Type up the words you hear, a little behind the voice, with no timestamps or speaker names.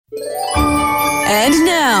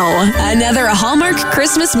another Hallmark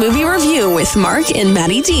Christmas movie review with Mark and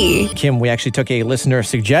Matty D. Kim, we actually took a listener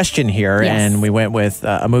suggestion here, Yes. and we went with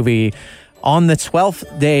a movie on the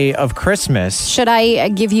 12th day of Christmas. Should I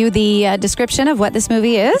give you the description of what this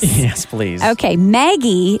movie is? Yes, please. Okay,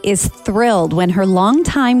 Maggie is thrilled when her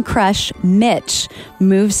longtime crush, Mitch,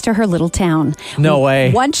 moves to her little town. No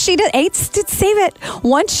way. Once she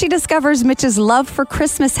Once she discovers Mitch's love for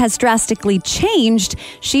Christmas has drastically changed,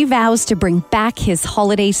 she vows to bring back his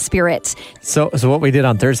holiday spirit. So what we did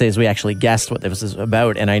on Thursday is we actually guessed what this was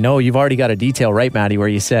about, and I know you've already got a detail right, Matty, where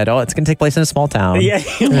you said, it's going to take place in a small town. Yeah,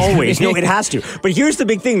 always. No, it has to. But here's the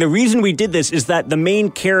big thing. The reason we did this is that the main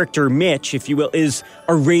character, Mitch, if you will, is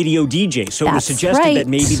a radio DJ. So it was That's suggested right. that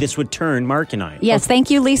maybe this would turn Mark and I. Yes, thank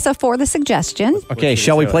you, Lisa, for the suggestion. Okay,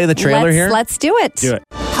 shall we play the trailer here? Let's do it. Do it.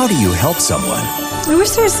 How do you help someone I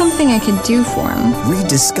wish there was something I could do for him.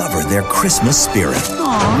 rediscover their Christmas spirit?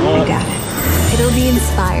 I got it. It'll be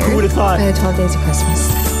inspired Who would've thought? by the 12 Days of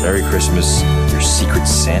Christmas. Merry Christmas, your secret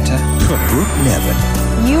Santa. Brooke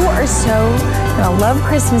Nevin You are so gonna love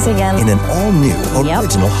Christmas again. in an all-new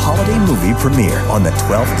original holiday movie premiere on the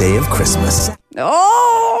 12th day of Christmas.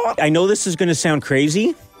 Oh! I know this is going to sound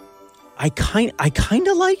crazy. I kind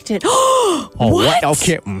of liked it. What?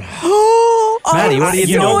 Okay. Matty, what do you You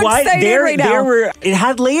think? know what? excited right now. It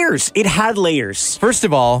had layers. It had layers. First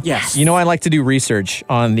of all, Yes. you know I like to do research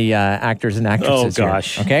on the actors and actresses Oh, here,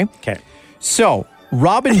 gosh. okay? Okay. So,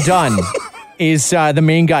 Robin Dunn is the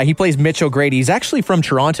main guy. He plays Mitch O'Grady. He's actually from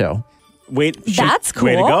Toronto. That's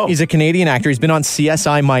Way to cool. go. He's a Canadian actor. He's been on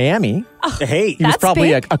CSI Miami. Hey. He was That's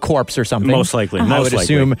probably a big. corpse or something. Most likely. I Most would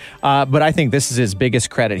likely. assume. But I think this is his biggest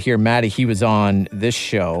credit here. Matty, he was on this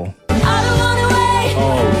show.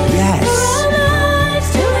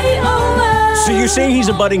 So you're saying he's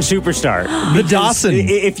a budding superstar? The Dawson.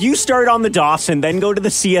 If you start on the Dawson, then go to the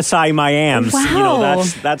CSI Miami, Wow.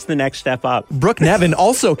 that's the next step up. Brooke Nevin,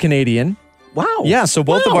 also Canadian. Wow. Yeah, so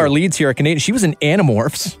both of Wow. our leads here are Canadian. She was in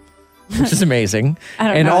Animorphs, which is amazing. I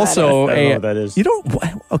don't and know what also that is. I don't know what that is. You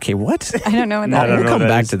don't. Okay, what? I don't know what I that don't We'll know come what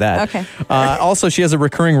that back is. to that. Okay. Also, she has a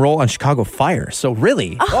recurring role on Chicago Fire. So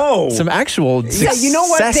really, Oh. some actual success you know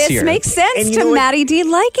what? This here. makes sense And you to know what? Matty D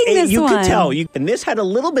liking And this you one. could tell. And this had a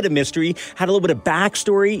little bit of mystery, had a little bit of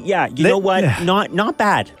backstory. Yeah, you know what? Yeah. Not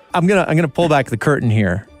bad. I'm gonna pull back the curtain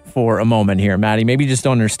here for a moment here, Matty. Maybe you just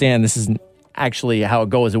don't understand. This isn't actually how it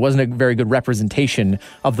goes. It wasn't a very good representation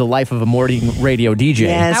of the life of a morning radio DJ.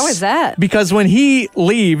 Yes. How is that? Because when he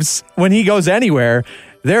leaves, when he goes anywhere,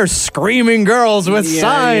 they're screaming girls with Yeah,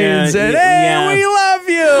 signs yeah, and, yeah. hey, we love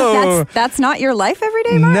you. That's not your life every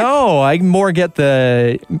day, Mark? No, I more get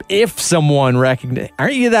the if someone recognize.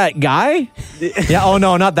 Aren't you that guy? Yeah. Oh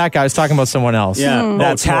no, not that guy. I was talking about someone else. Yeah.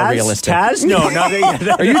 That's Taz? more realistic. Taz? No, not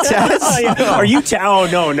Are you Taz? Are you Taz? Oh,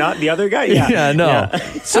 no, not the other guy? Yeah. Yeah, no.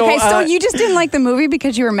 So, Okay, so you just didn't like the movie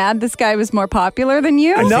because you were mad this guy was more popular than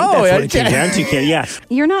you? No, That's what it I- came down to, kid. Yes.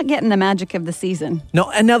 You're not getting the magic of the season.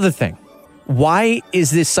 No, another thing. Why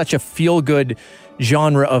is this such a feel-good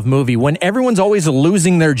genre of movie when everyone's always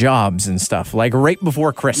losing their jobs and stuff, like right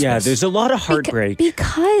before Christmas? Yeah, there's a lot of heartbreak.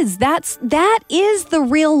 Because that is the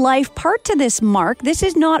real life part to this, Mark. This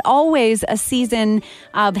is not always a season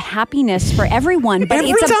of happiness for everyone, but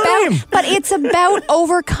it's about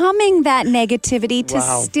overcoming that negativity to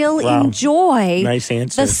Wow. still Wow. enjoy Nice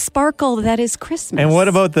answer. the sparkle that is Christmas. And what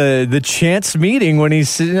about the chance meeting when he's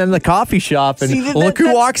sitting in the coffee shop and See, that- look who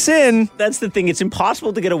that's- walks in? That's the thing. It's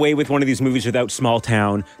impossible to get away with one of these movies without small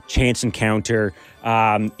town, chance encounter,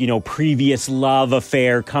 previous love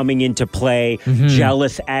affair coming into play,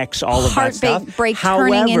 jealous ex, all of that stuff. Heartbreak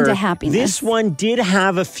turning into happiness. This one did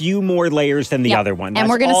have a few more layers than the Yep. other one. And That's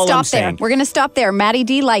we're going to all I'm stop there. saying. We're going to stop there. Matty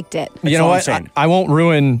D liked it. You know all I'm what? saying. I won't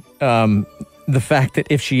ruin the fact that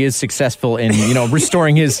if she is successful in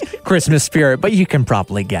restoring his Christmas spirit, but you can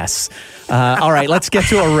probably guess. All right, let's get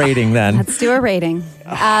to a rating then. Let's do a rating.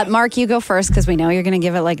 Mark, you go first because we know you're going to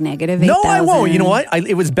give it like negative 8,000. No, I won't. You know what?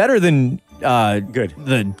 It was better than Good.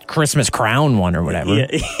 the Christmas Crown one or whatever.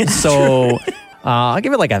 Yeah. So I'll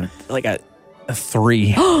give it like a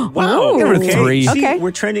 3. Wow. Ooh. Give it a 3. See, Okay.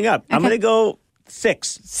 we're trending up. I'm going to go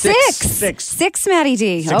 6. Six, Matty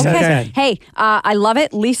D. Six out of Okay. 10. Hey, I love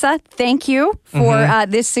it. Lisa, thank you for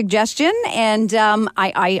this suggestion. And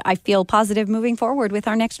I feel positive moving forward with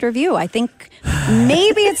our next review. I think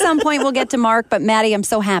maybe at some point we'll get to Mark, but Matty, I'm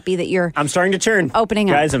so happy that you're I'm starting to turn. Opening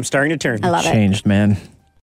up. Guys, I'm starting to turn. I love it. Changed, man.